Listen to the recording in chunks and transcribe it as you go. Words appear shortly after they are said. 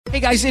Hey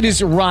guys, it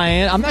is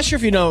Ryan. I'm not sure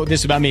if you know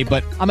this about me,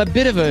 but I'm a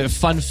bit of a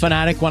fun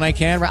fanatic when I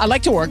can. I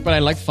like to work, but I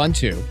like fun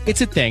too.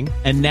 It's a thing.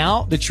 And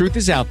now the truth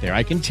is out there.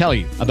 I can tell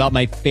you about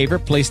my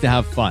favorite place to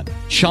have fun.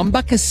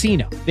 Chumba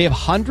Casino. They have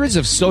hundreds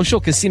of social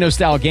casino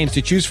style games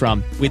to choose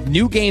from with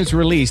new games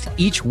released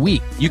each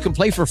week. You can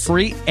play for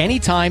free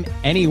anytime,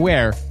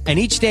 anywhere. And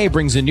each day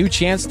brings a new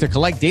chance to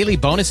collect daily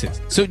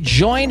bonuses. So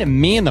join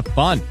me in the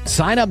fun.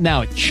 Sign up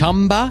now at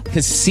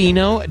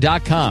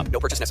ChumbaCasino.com. No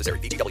purchase necessary.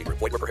 VGW.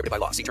 Void where prohibited by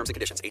law. See terms and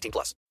conditions.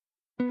 18+.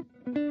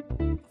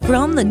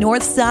 From the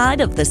north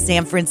side of the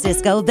San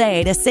Francisco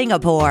Bay to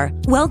Singapore,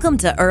 welcome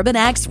to Urban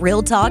X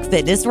Real Talk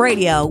Fitness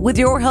Radio with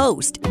your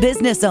host,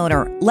 business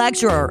owner,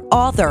 lecturer,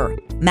 author,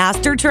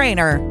 master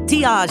trainer,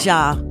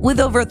 Tiaja. With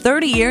over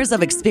 30 years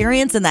of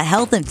experience in the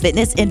health and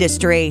fitness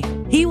industry,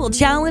 he will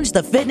challenge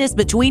the fitness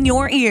between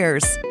your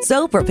ears.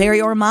 So prepare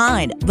your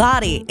mind,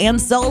 body,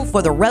 and soul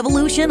for the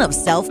revolution of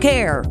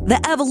self-care,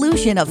 the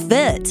evolution of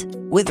fit,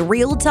 with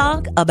real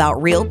talk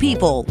about real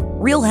people,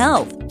 real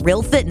health,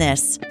 real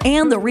fitness,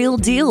 and the real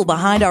deal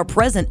behind our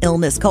present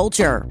illness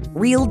culture.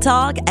 Real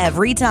talk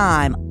every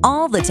time,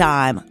 all the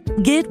time.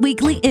 Get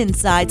weekly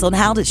insights on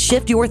how to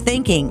shift your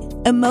thinking,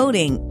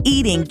 emoting,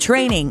 eating,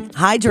 training,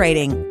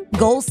 hydrating,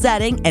 goal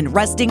setting, and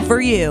resting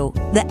for you,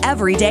 the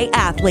everyday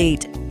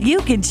athlete. You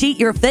can cheat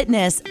your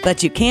fitness,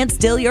 but you can't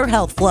steal your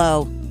health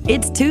flow.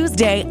 It's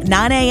Tuesday,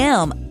 9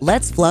 a.m.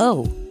 Let's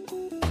flow.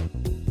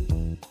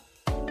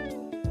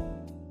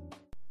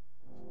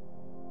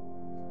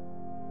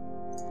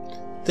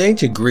 The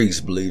ancient Greeks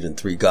believed in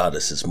three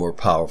goddesses more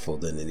powerful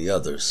than any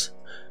others.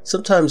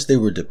 Sometimes they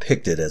were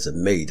depicted as a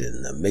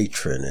maiden, a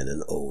matron, and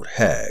an old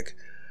hag.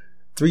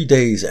 3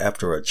 days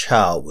after a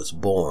child was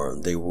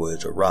born, they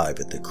would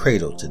arrive at the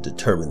cradle to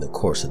determine the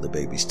course of the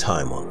baby's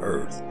time on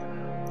earth.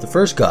 The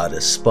first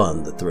goddess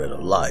spun the thread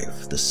of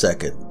life, the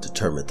second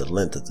determined the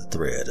length of the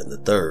thread, and the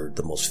third,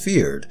 the most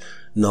feared,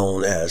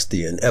 known as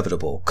the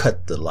inevitable,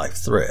 cut the life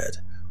thread.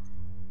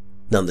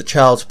 Now the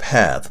child's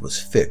path was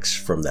fixed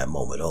from that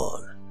moment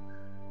on.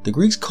 The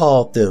Greeks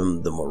called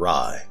them the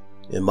Moirai.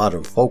 In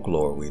modern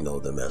folklore, we know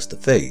them as the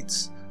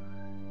Fates.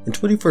 In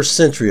 21st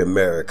century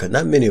America,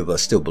 not many of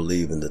us still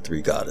believe in the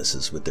three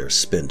goddesses with their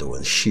spindle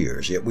and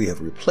shears, yet we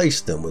have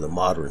replaced them with a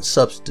modern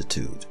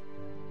substitute: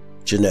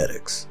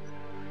 genetics.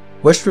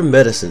 Western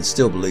medicine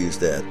still believes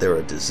that there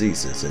are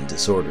diseases and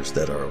disorders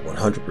that are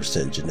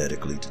 100%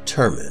 genetically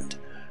determined.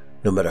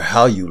 No matter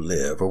how you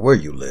live or where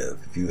you live,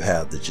 if you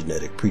have the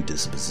genetic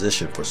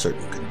predisposition for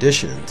certain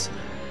conditions,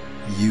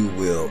 you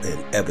will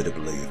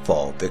inevitably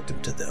fall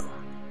victim to them.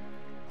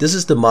 This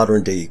is the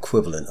modern day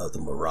equivalent of the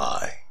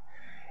Moirai.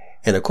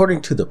 And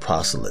according to the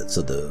proselytes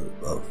of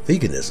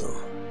veganism,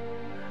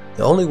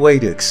 the only way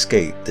to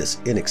escape this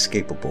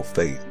inescapable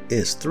fate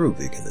is through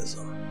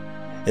veganism.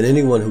 And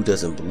anyone who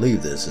doesn't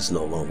believe this is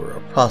no longer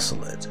a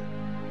proselyte.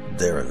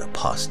 They're an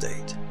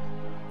apostate.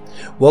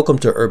 Welcome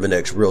to Urban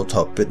X Real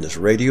Talk Fitness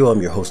Radio.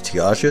 I'm your host,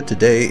 Tiaja.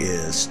 Today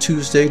is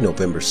Tuesday,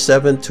 November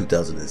 7th,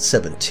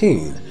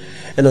 2017.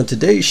 And on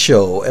today's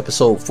show,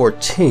 episode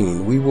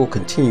 14, we will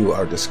continue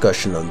our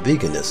discussion on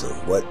veganism,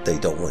 what they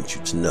don't want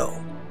you to know.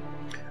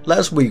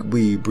 Last week,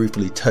 we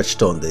briefly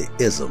touched on the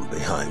ism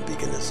behind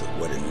veganism,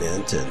 what it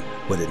meant and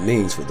what it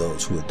means for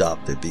those who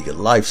adopt a vegan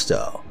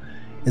lifestyle.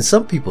 In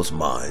some people's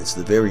minds,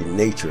 the very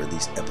nature of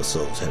these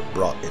episodes have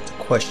brought into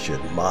question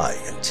my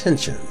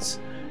intentions.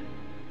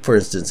 For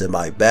instance, am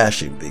I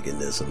bashing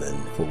veganism,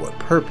 and for what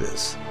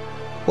purpose?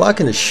 Well, I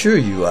can assure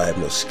you I have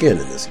no skin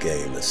in this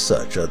game as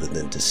such, other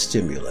than to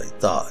stimulate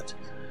thought.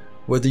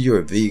 Whether you're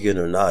a vegan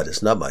or not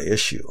is not my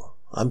issue.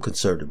 I'm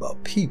concerned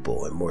about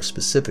people, and more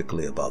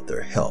specifically about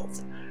their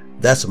health.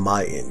 That's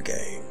my end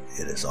game.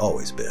 It has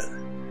always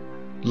been.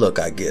 Look,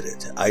 I get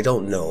it. I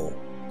don't know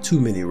too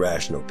many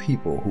rational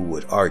people who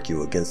would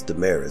argue against the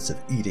merits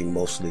of eating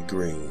mostly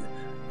green,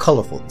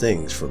 colorful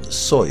things from the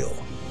soil.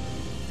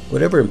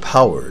 Whatever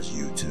empowers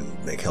you to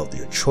make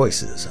healthier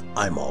choices,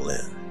 I'm all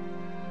in.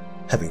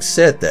 Having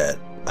said that,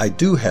 I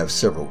do have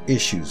several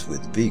issues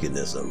with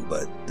veganism,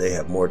 but they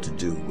have more to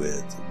do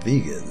with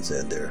vegans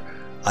and their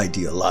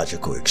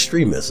ideological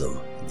extremism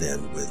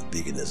than with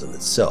veganism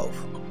itself.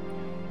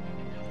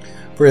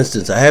 For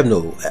instance, I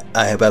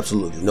have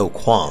absolutely no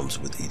qualms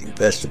with eating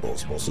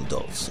vegetables. Most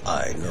adults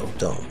I know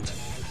don't.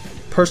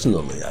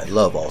 Personally, I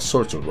love all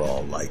sorts of raw,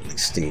 lightly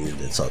steamed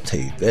and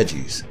sauteed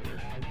veggies.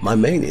 My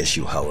main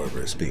issue,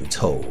 however, is being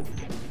told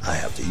I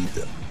have to eat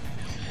them.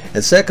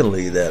 And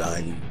secondly, that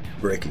I'm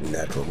breaking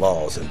natural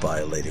laws and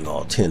violating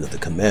all 10 of the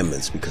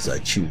commandments because I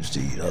choose to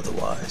eat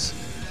otherwise.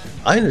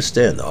 I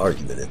understand the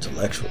argument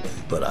intellectually,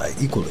 but I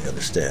equally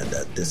understand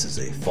that this is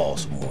a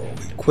false moral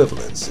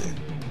equivalency.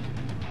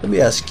 Let me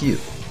ask you,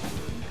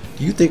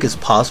 do you think it's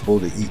possible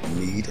to eat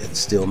meat and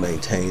still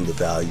maintain the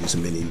values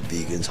many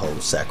vegans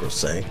hold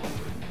sacrosanct?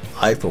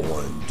 I, for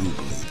one, do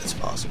believe it's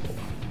possible.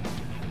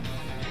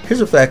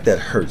 Here's a fact that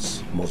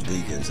hurts most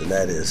vegans, and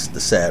that is the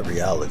sad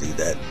reality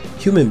that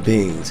human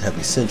beings have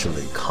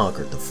essentially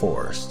conquered the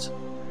forest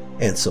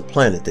and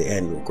supplanted the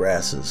annual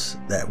grasses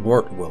that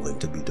weren't willing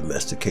to be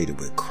domesticated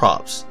with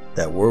crops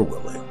that were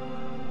willing.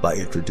 by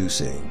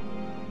introducing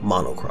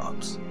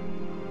monocrops.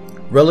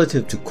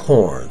 Relative to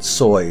corn,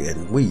 soy,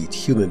 and wheat,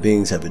 human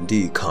beings have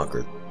indeed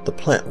conquered the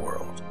plant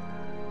world.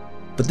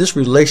 But this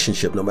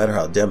relationship, no matter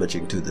how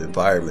damaging to the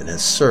environment,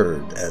 has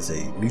served as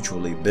a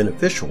mutually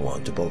beneficial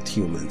one to both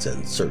humans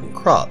and certain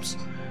crops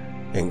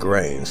and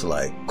grains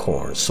like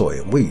corn,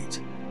 soy, and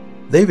wheat.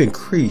 They've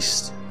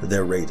increased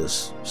their rate of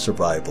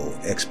survival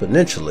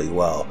exponentially,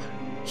 while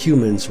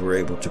humans were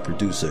able to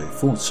produce a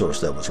food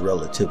source that was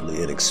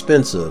relatively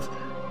inexpensive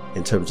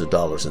in terms of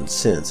dollars and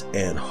cents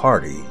and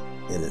hardy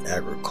in an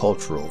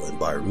agricultural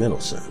environmental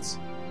sense.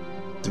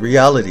 The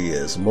reality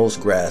is most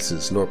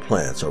grasses nor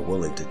plants are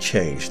willing to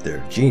change their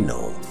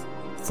genome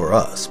for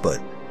us,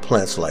 but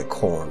plants like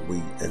corn,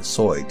 wheat, and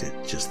soy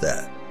did just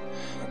that.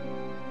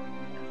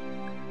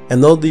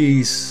 And though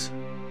these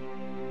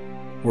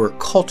were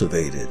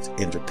cultivated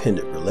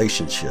independent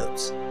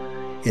relationships,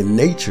 in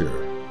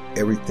nature,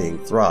 everything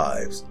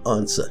thrives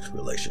on such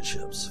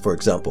relationships. For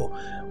example,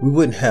 we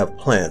wouldn't have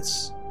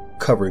plants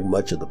covering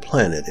much of the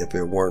planet if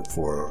it weren't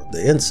for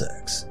the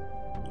insects.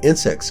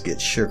 Insects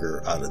get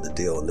sugar out of the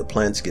deal, and the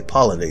plants get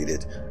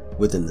pollinated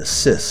within the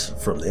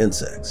cysts from the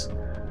insects.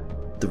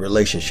 The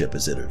relationship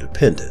is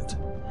interdependent.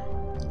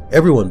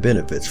 Everyone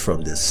benefits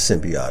from this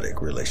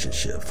symbiotic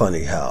relationship.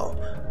 Funny how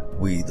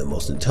we, the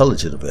most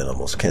intelligent of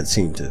animals, can't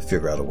seem to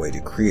figure out a way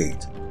to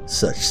create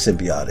such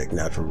symbiotic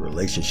natural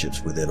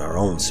relationships within our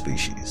own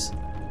species.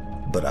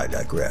 But I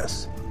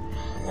digress.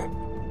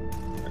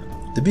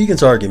 The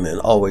vegan's argument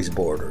always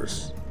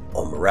borders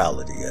on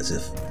morality, as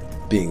if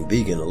being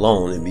vegan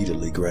alone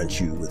immediately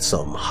grants you with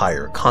some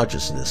higher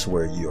consciousness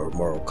where your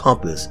moral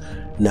compass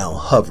now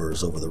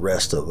hovers over the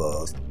rest of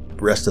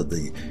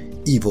the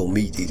evil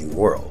meat-eating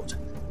world.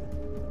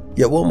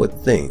 Yet one would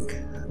think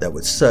that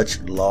with such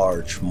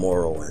large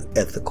moral and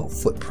ethical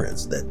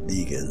footprints that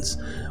vegans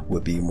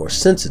would be more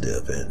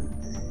sensitive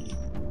and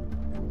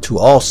to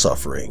all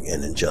suffering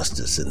and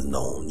injustice in the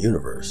known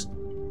universe.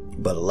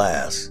 But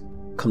alas,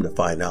 come to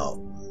find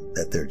out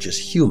that they're just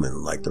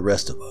human like the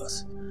rest of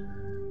us.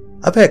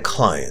 I've had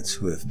clients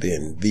who have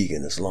been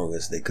vegan as long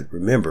as they could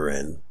remember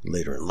and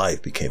later in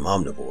life became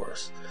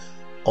omnivores,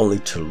 only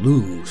to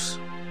lose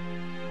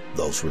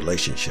those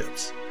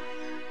relationships.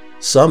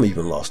 Some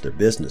even lost their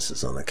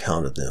businesses on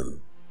account of them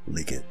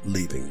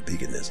leaving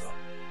veganism.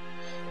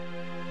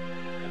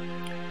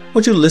 I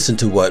want you to listen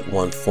to what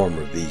one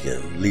former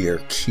vegan,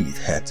 Lear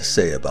Keith, had to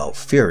say about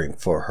fearing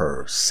for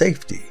her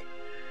safety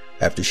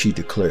after she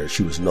declared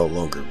she was no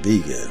longer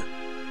vegan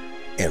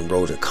and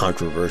wrote a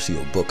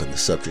controversial book on the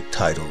subject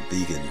titled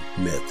Vegan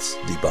Myths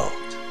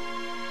Debunked.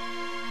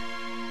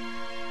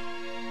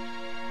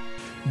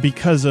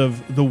 Because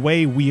of the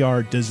way we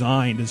are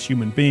designed as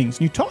human beings.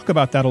 And you talk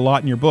about that a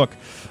lot in your book.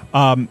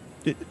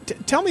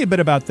 Tell me a bit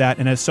about that,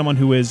 and as someone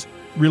who is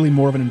really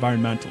more of an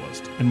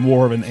environmentalist and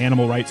more of an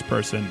animal rights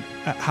person,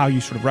 how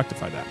you sort of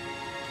rectify that.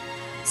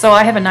 So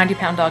I have a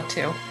 90-pound dog,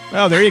 too.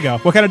 Oh, there you go.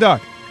 What kind of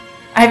dog?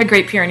 I have a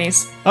Great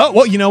Pyrenees. Oh,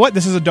 well, you know what?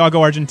 This is a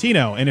Doggo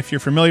Argentino, and if you're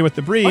familiar with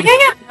the breed... Oh,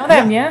 yeah. I know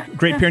them, yeah.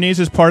 Great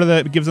Pyrenees is part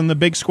of gives them the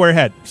big square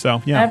head,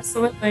 so, yeah.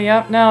 Absolutely,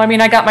 yep. No, I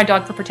mean, I got my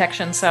dog for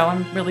protection,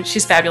 so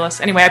she's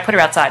fabulous. Anyway, I put her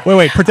outside.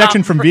 Wait,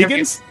 protection from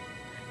vegans?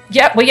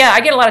 Yeah, well, yeah,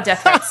 I get a lot of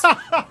death threats.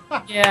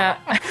 Yeah.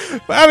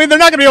 I mean, they're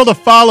not going to be able to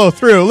follow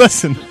through.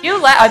 Listen.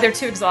 They're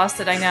too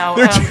exhausted, I know.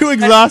 They're too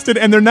exhausted,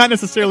 and they're not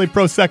necessarily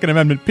pro-Second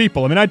Amendment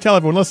people. I mean, I tell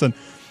everyone, listen,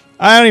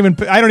 I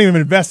don't even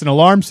invest in an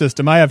alarm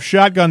system. I have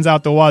shotguns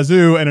out the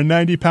wazoo and a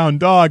 90-pound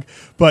dog,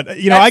 but,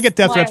 I get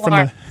death threats from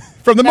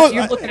the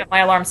You're looking at my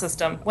alarm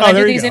system. When I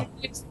do these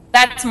interviews,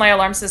 that's my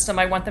alarm system.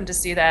 I want them to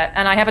see that.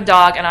 And I have a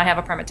dog, and I have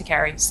a permit to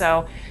carry.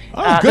 So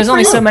there's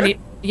only so many...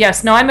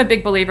 Yes, no, I'm a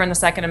big believer in the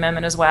Second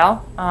Amendment as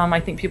well. I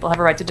think people have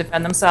a right to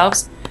defend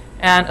themselves.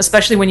 And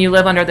especially when you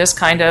live under this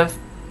kind of,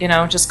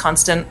 just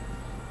constant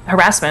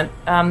harassment,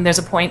 there's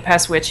a point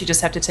past which you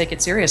just have to take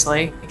it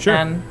seriously. Sure.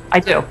 And I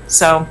do.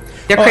 So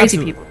they're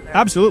crazy people.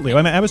 Absolutely.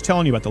 I mean, I was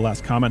telling you about the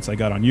last comments I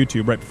got on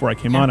YouTube right before I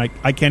came on.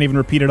 I can't even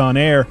repeat it on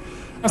air.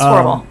 That's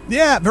horrible.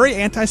 Yeah, very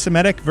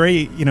anti-Semitic,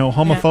 very,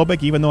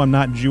 homophobic, even though I'm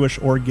not Jewish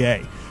or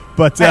gay.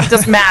 But it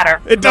doesn't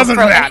matter. It doesn't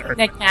matter.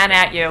 They can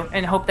at you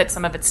and hope that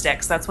some of it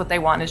sticks. That's what they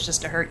want, is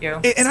just to hurt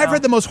you. And I've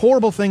read the most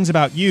horrible things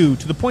about you,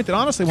 to the point that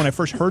honestly, when I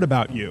first heard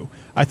about you,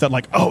 I thought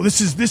like, oh, this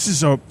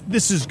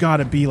has got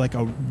to be like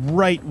a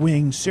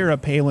right-wing Sarah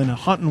Palin, a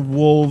hunting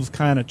wolves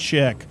kind of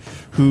chick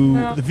who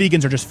the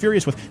vegans are just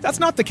furious with. That's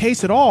not the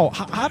case at all.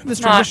 How did this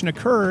transition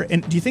occur?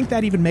 And do you think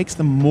that even makes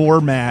them more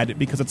mad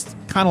because it's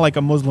kind of like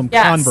a Muslim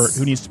convert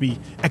who needs to be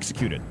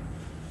executed?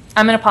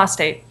 I'm an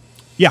apostate.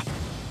 Yeah.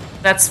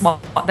 That's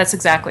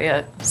exactly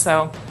it.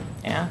 So,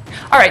 yeah.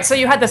 All right, so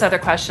you had this other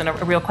question, a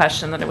real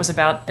question, that it was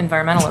about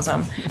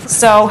environmentalism.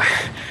 So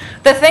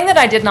the thing that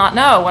I did not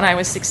know when I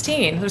was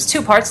 16, there's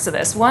two parts to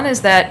this. One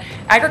is that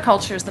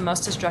agriculture is the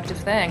most destructive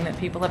thing that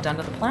people have done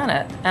to the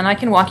planet. And I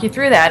can walk you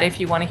through that if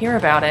you want to hear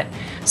about it.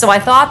 So I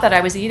thought that I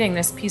was eating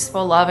this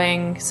peaceful,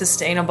 loving,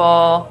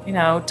 sustainable,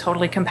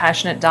 totally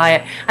compassionate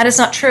diet. And it's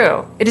not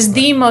true. It is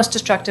the most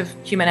destructive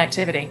human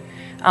activity.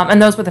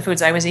 And those were the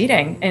foods I was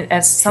eating,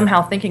 as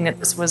somehow thinking that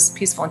this was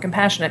peaceful and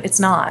compassionate. It's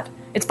not.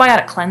 It's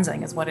biotic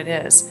cleansing is what it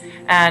is.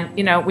 And,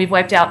 we've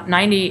wiped out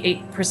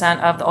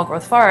 98% of the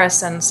old-growth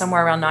forests, and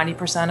somewhere around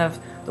 90% of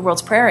the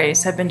world's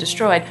prairies have been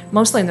destroyed,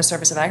 mostly in the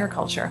service of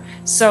agriculture.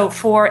 So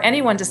for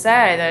anyone to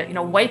say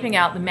that, wiping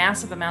out the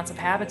massive amounts of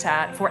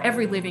habitat for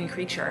every living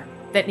creature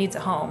that needs a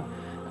home,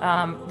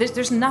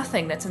 there's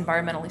nothing that's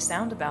environmentally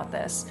sound about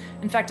this.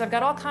 In fact, I've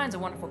got all kinds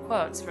of wonderful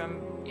quotes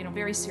from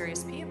very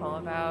serious people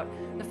about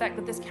the fact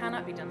that this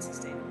cannot be done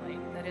sustainably,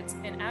 that it's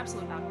an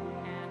absolute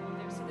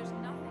and so there's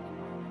nothing.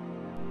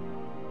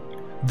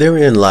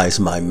 Therein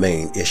lies my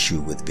main issue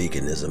with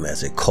veganism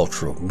as a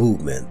cultural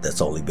movement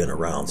that's only been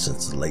around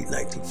since the late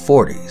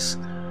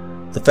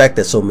 1940s. The fact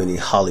that so many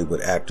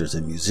Hollywood actors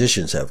and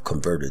musicians have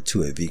converted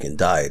to a vegan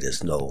diet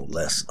is no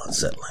less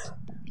unsettling.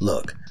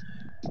 Look,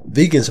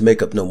 vegans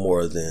make up no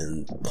more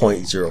than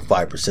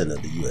 0.05%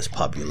 of the U.S.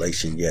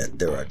 population, yet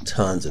there are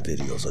tons of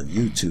videos on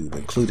YouTube,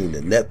 including the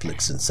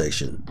Netflix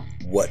sensation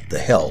What the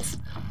Health,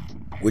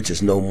 which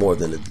is no more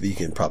than a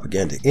vegan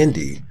propaganda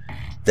indie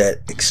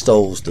that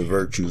extols the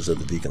virtues of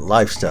the vegan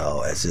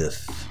lifestyle as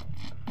if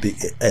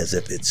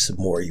it's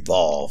more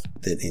evolved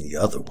than any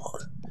other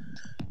one.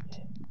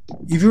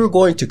 If you were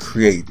going to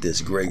create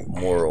this great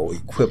moral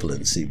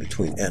equivalency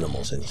between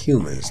animals and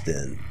humans,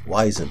 then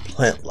why isn't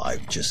plant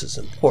life just as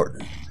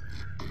important?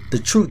 The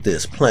truth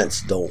is,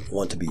 plants don't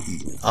want to be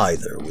eaten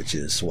either, which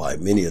is why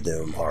many of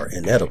them are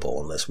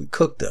inedible unless we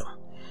cook them.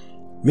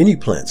 Many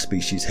plant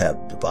species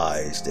have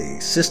devised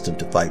a system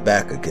to fight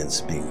back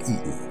against being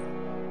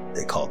eaten.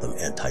 They call them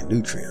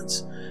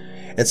anti-nutrients.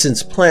 And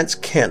since plants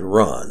can't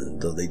run,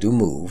 though they do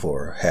move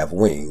or have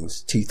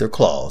wings, teeth, or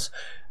claws,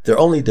 their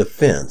only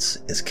defense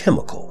is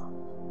chemical.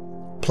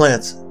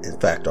 Plants, in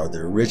fact, are the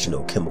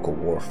original chemical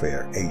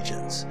warfare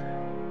agents.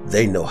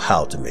 They know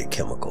how to make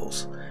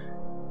chemicals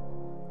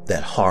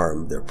that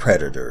harm their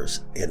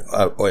predators in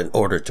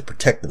order to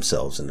protect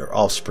themselves and their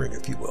offspring,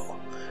 if you will.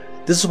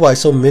 This is why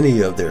so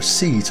many of their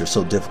seeds are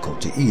so difficult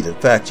to eat. In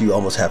fact, you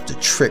almost have to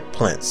trick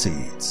plant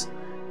seeds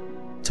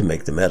to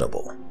make them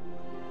edible.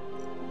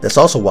 That's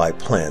also why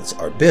plants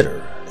are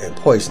bitter and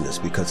poisonous,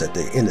 because at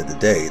the end of the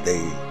day,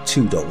 they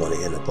too don't want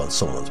to end up on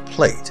someone's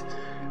plate.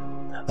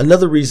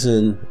 Another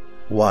reason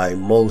why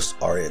most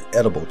are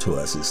inedible to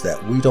us is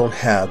that we don't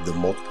have the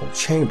multiple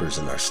chambers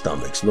in our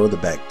stomachs, nor the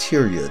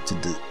bacteria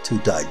to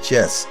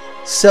digest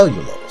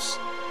cellulose.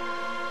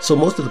 So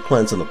most of the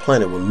plants on the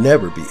planet will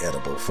never be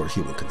edible for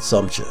human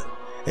consumption.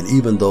 And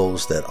even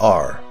those that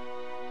are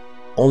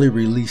only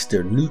release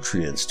their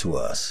nutrients to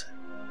us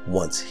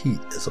once heat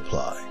is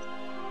applied.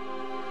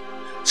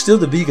 Still,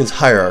 the vegan's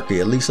hierarchy,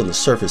 at least on the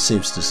surface,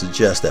 seems to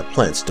suggest that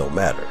plants don't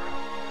matter,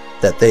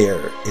 that they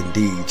are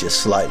indeed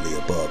just slightly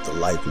above the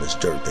lifeless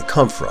dirt they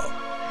come from.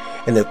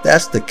 And if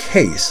that's the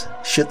case,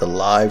 should the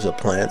lives of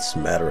plants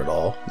matter at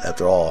all?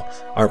 After all,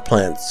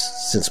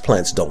 since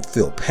plants don't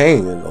feel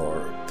pain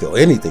or feel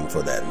anything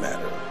for that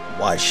matter,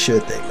 why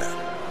should they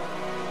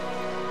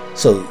matter?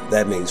 So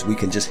that means we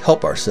can just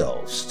help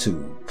ourselves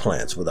to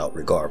plants without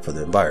regard for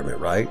the environment,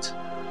 right?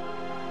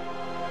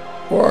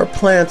 Or are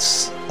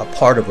plants a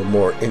part of a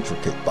more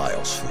intricate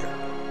biosphere?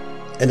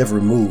 And if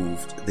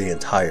removed, the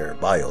entire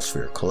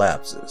biosphere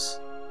collapses.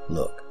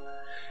 Look,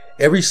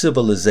 every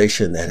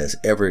civilization that has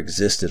ever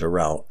existed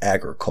around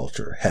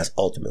agriculture has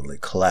ultimately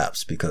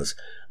collapsed because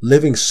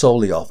living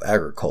solely off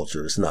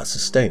agriculture is not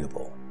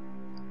sustainable.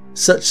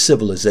 Such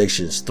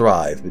civilizations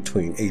thrive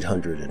between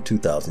 800 and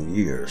 2,000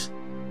 years,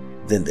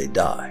 then they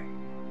die.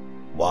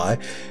 Why?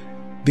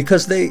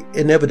 Because they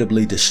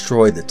inevitably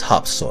destroy the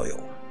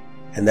topsoil.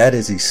 And that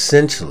is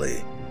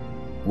essentially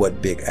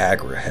what Big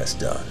Agri has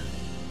done.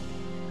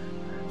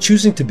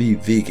 Choosing to be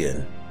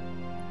vegan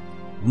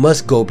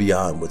must go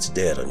beyond what's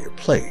dead on your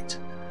plate.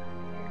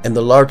 And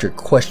the larger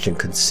question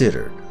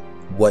considered,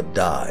 what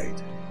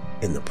died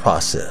in the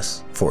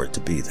process for it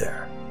to be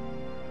there?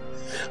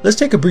 Let's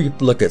take a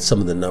brief look at some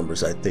of the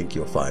numbers I think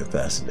you'll find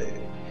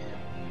fascinating.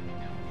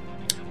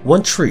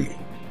 One tree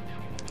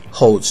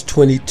holds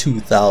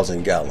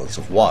 22,000 gallons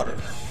of water.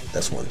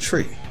 That's one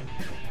tree.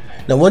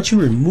 Now, once you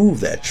remove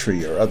that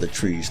tree or other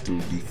trees through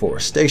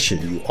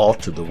deforestation, you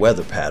alter the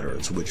weather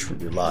patterns, which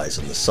relies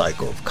on the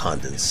cycle of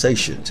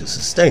condensation to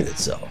sustain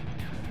itself.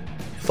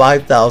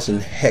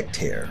 5,000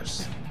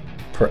 hectares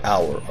per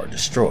hour are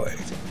destroyed.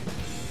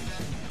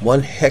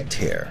 1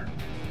 hectare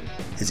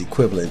is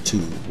equivalent to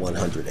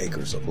 100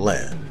 acres of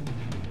land.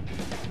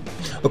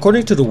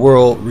 According to the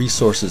World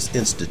Resources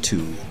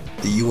Institute,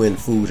 the UN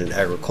Food and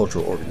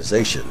Agricultural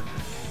Organization,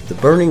 the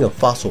burning of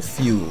fossil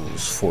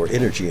fuels for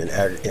energy and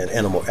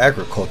animal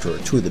agriculture are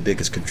two of the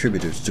biggest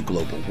contributors to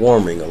global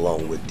warming,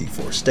 along with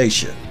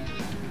deforestation.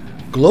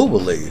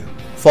 Globally,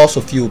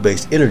 fossil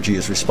fuel-based energy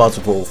is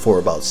responsible for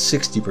about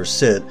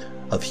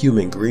 60% of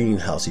human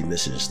greenhouse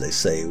emissions, they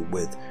say,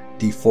 with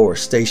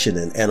deforestation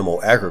and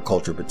animal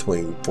agriculture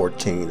between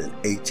 14 and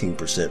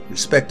 18%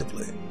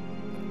 respectively.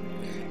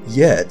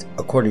 Yet,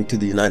 according to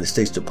the United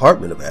States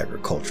Department of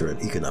Agriculture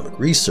and Economic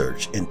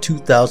Research, in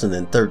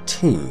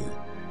 2013,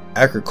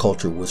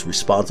 agriculture was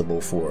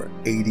responsible for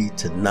 80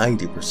 to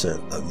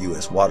 90% of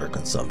U.S. water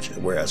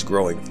consumption, whereas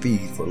growing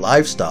feed for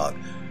livestock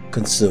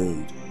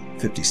consumed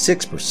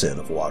 56%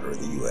 of water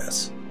in the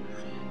U.S.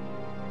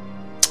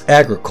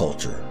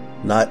 Agriculture,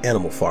 not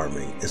animal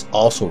farming, is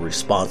also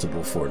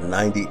responsible for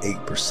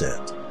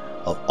 98%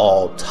 of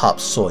all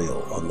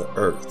topsoil on the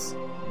earth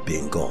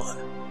being gone.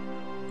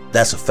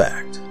 That's a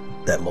fact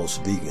that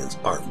most vegans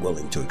aren't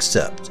willing to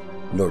accept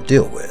nor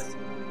deal with.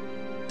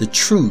 The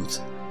truth,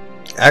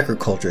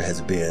 agriculture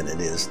has been and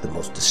is the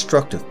most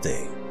destructive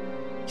thing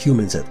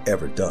humans have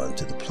ever done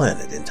to the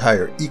planet.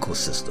 Entire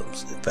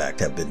ecosystems, in fact,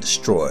 have been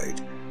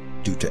destroyed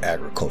due to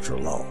agriculture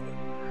alone.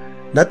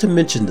 Not to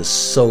mention the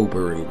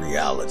sobering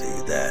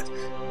reality that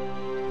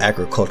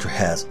agriculture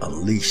has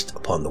unleashed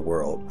upon the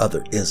world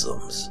other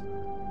isms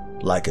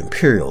like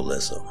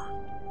imperialism,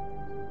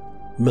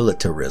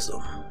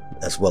 militarism,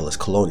 as well as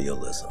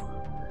colonialism,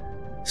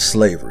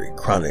 slavery,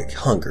 chronic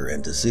hunger,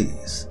 and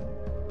disease.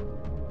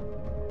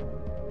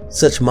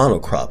 Such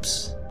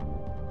monocrops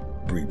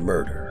breed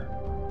murder.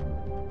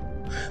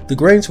 The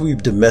grains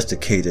we've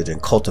domesticated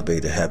and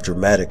cultivated have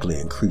dramatically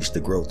increased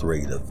the growth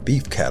rate of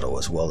beef cattle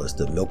as well as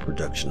the milk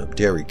production of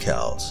dairy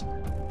cows,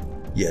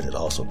 yet it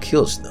also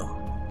kills them.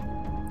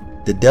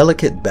 The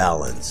delicate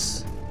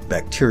balance,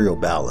 bacterial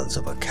balance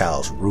of a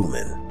cow's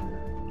rumen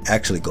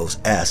actually goes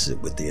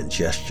acid with the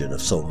ingestion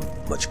of so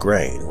much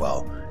grain,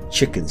 while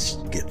chickens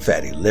get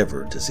fatty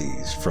liver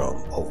disease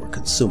from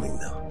over-consuming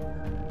them.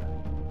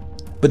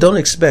 But don't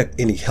expect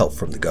any help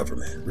from the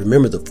government.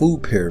 Remember, the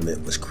food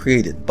pyramid was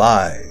created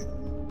by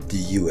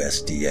the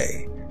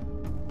USDA,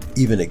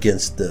 even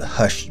against the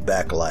hushed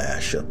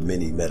backlash of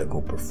many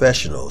medical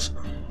professionals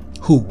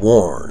who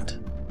warned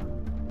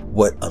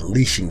what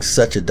unleashing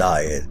such a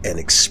diet and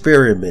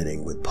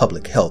experimenting with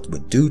public health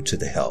would do to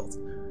the health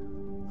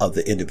of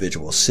the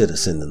individual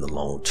citizen in the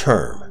long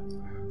term.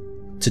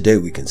 Today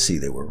we can see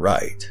they were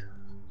right,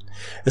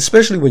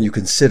 especially when you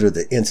consider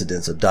the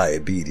incidence of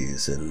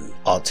diabetes and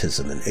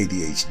autism and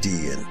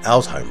ADHD and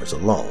Alzheimer's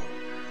alone.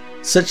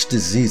 Such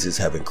diseases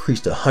have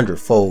increased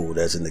 100-fold,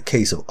 as in the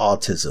case of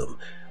autism,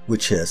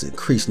 which has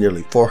increased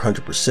nearly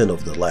 400%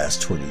 over the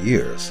last 20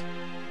 years.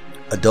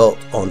 Adult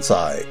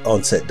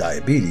onset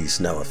diabetes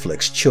now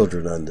afflicts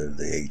children under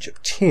the age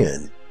of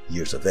 10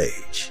 years of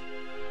age.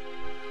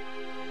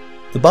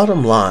 The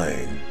bottom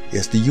line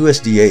is the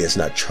USDA is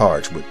not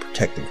charged with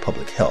protecting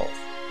public health.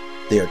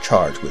 They are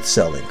charged with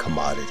selling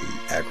commodity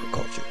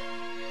agriculture.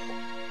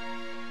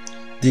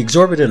 The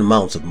exorbitant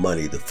amounts of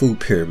money the food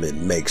pyramid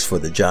makes for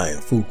the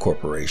giant food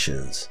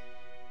corporations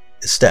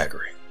is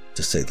staggering,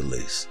 to say the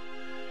least.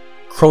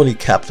 Crony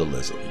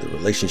capitalism, the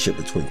relationship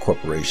between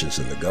corporations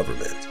and the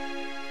government,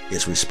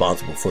 is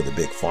responsible for the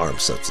big farm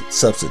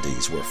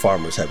subsidies, where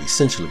farmers have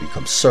essentially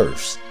become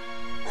serfs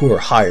who are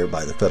hired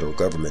by the federal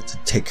government to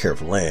take care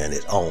of land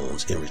it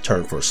owns in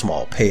return for a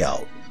small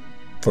payout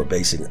for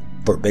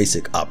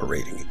basic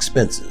operating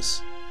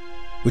expenses,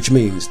 which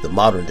means the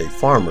modern day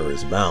farmer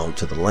is bound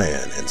to the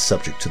land and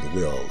subject to the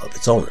will of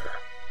its owner,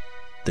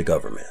 the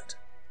government.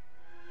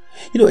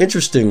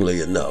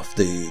 Interestingly enough,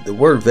 the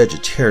word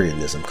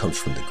vegetarianism comes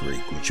from the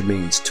Greek, which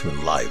means to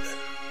enliven.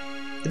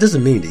 It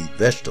doesn't mean to eat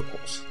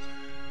vegetables.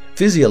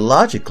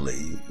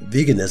 Physiologically,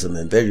 veganism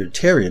and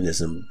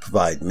vegetarianism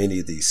provide many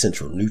of the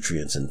essential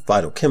nutrients and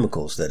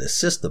phytochemicals that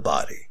assist the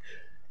body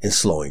in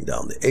slowing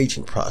down the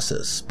aging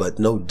process, but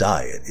no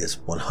diet is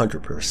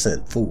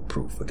 100%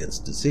 foolproof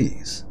against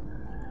disease.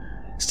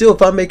 Still,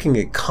 if I'm making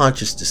a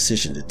conscious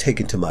decision to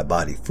take into my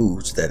body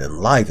foods that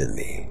enliven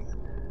me,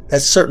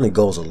 that certainly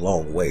goes a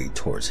long way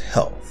towards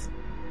health.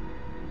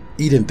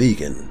 Eating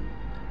vegan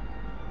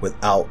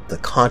without the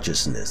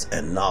consciousness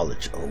and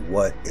knowledge of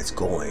what is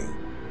going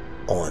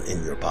on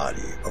in your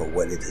body or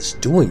what it is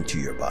doing to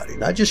your body,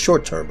 not just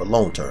short term but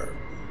long term,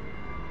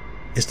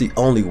 is the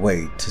only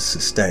way to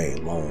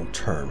sustain long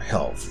term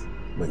health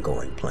when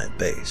going plant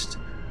based.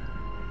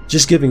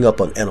 Just giving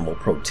up on animal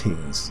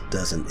proteins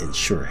doesn't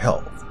ensure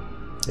health.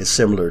 It's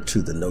similar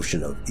to the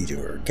notion of eating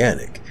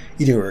organic.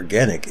 Eating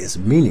organic is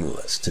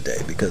meaningless today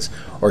because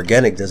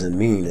organic doesn't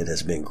mean it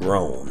has been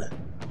grown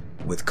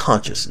with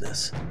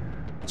consciousness.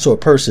 So a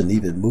person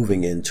even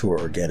moving into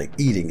organic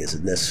eating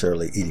isn't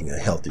necessarily eating a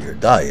healthier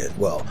diet.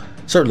 Well,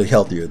 certainly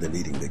healthier than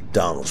eating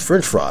McDonald's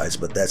French fries,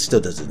 but that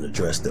still doesn't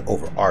address the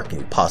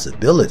overarching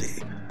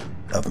possibility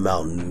of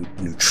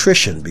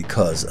malnutrition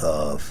because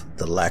of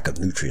the lack of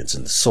nutrients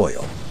in the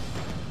soil.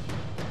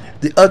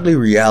 The ugly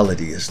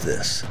reality is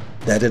this,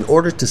 that in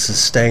order to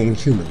sustain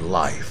human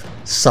life,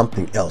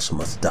 something else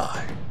must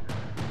die.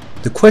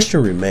 The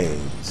question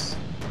remains,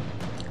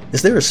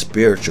 is there a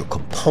spiritual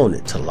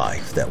component to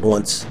life that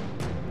once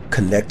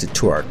connected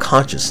to our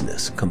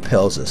consciousness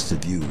compels us to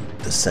view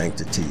the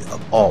sanctity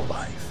of all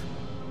life?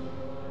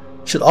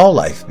 Should all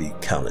life be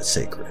counted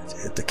sacred?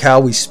 If the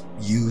cow we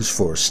use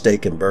for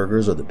steak and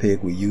burgers or the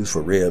pig we use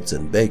for ribs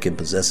and bacon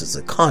possesses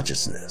a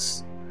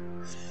consciousness,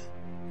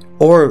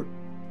 or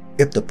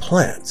if the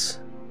plants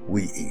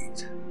we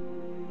eat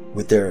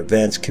with their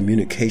advanced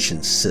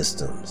communication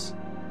systems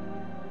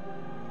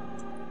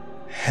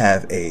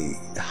have a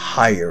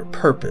higher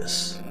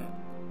purpose,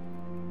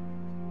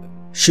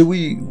 should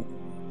we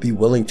be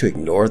willing to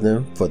ignore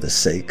them for the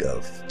sake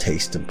of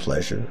taste and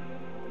pleasure?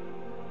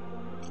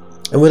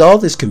 And with all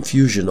this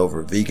confusion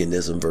over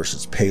veganism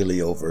versus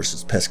paleo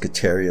versus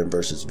pescatarian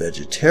versus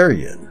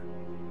vegetarian,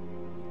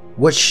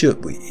 what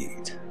should we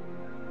eat?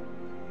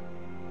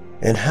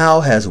 And how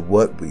has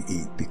what we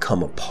eat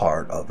become a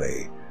part of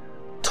a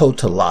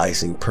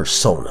totalizing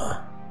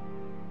persona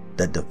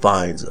that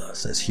defines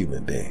us as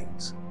human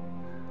beings?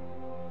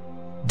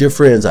 Dear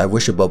friends, I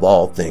wish above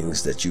all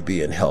things that you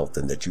be in health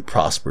and that you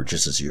prosper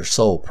just as your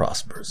soul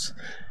prospers.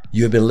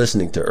 You have been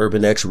listening to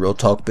Urban X Real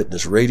Talk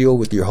Fitness Radio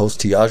with your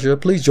host Tiaja.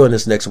 Please join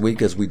us next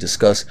week as we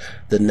discuss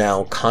the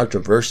now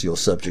controversial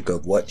subject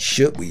of what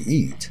should we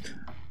eat.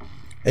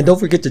 And don't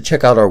forget to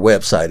check out our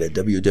website at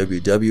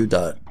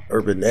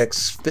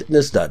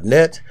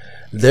www.urbanxfitness.net.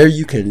 There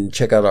you can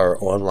check out our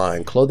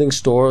online clothing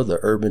store, the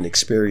Urban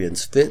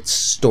Experience Fits,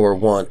 Store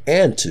 1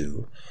 and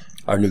 2,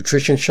 our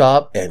nutrition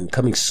shop, and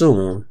coming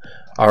soon,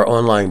 our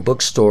online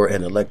bookstore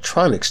and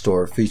electronic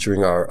store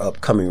featuring our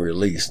upcoming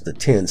release, The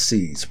 10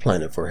 Seeds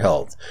Planted for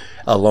Health,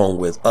 along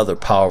with other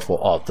powerful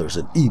authors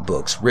and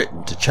ebooks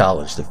written to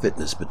challenge the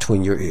fitness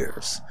between your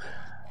ears.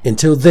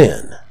 Until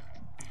then,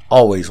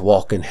 always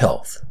walk in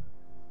health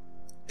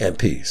and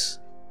peace.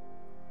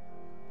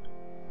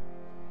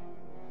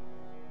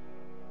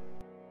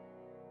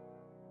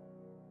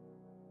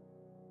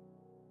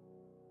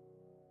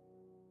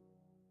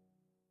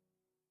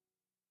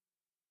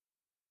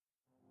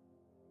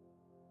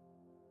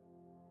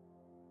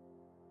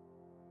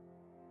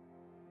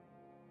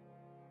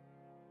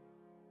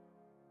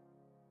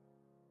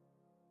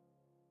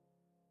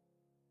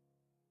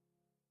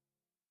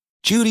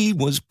 Judy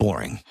was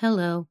boring.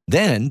 Hello.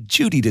 Then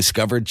Judy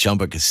discovered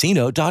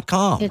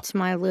ChumbaCasino.com. It's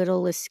my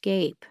little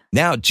escape.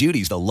 Now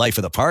Judy's the life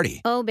of the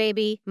party. Oh,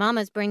 baby,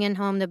 mama's bringing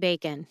home the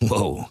bacon.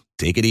 Whoa,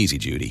 take it easy,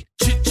 Judy.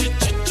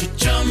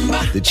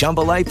 The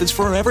Chumba life is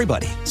for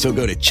everybody. So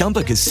go to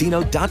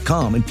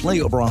ChumbaCasino.com and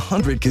play over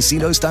 100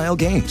 casino-style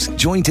games.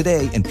 Join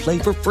today and play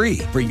for free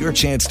for your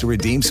chance to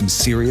redeem some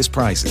serious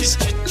prizes.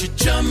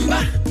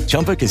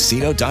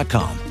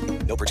 ChumbaCasino.com.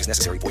 No purchase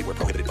necessary. Void where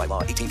prohibited by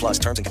law. 18 plus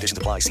terms and conditions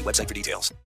apply. See website for details.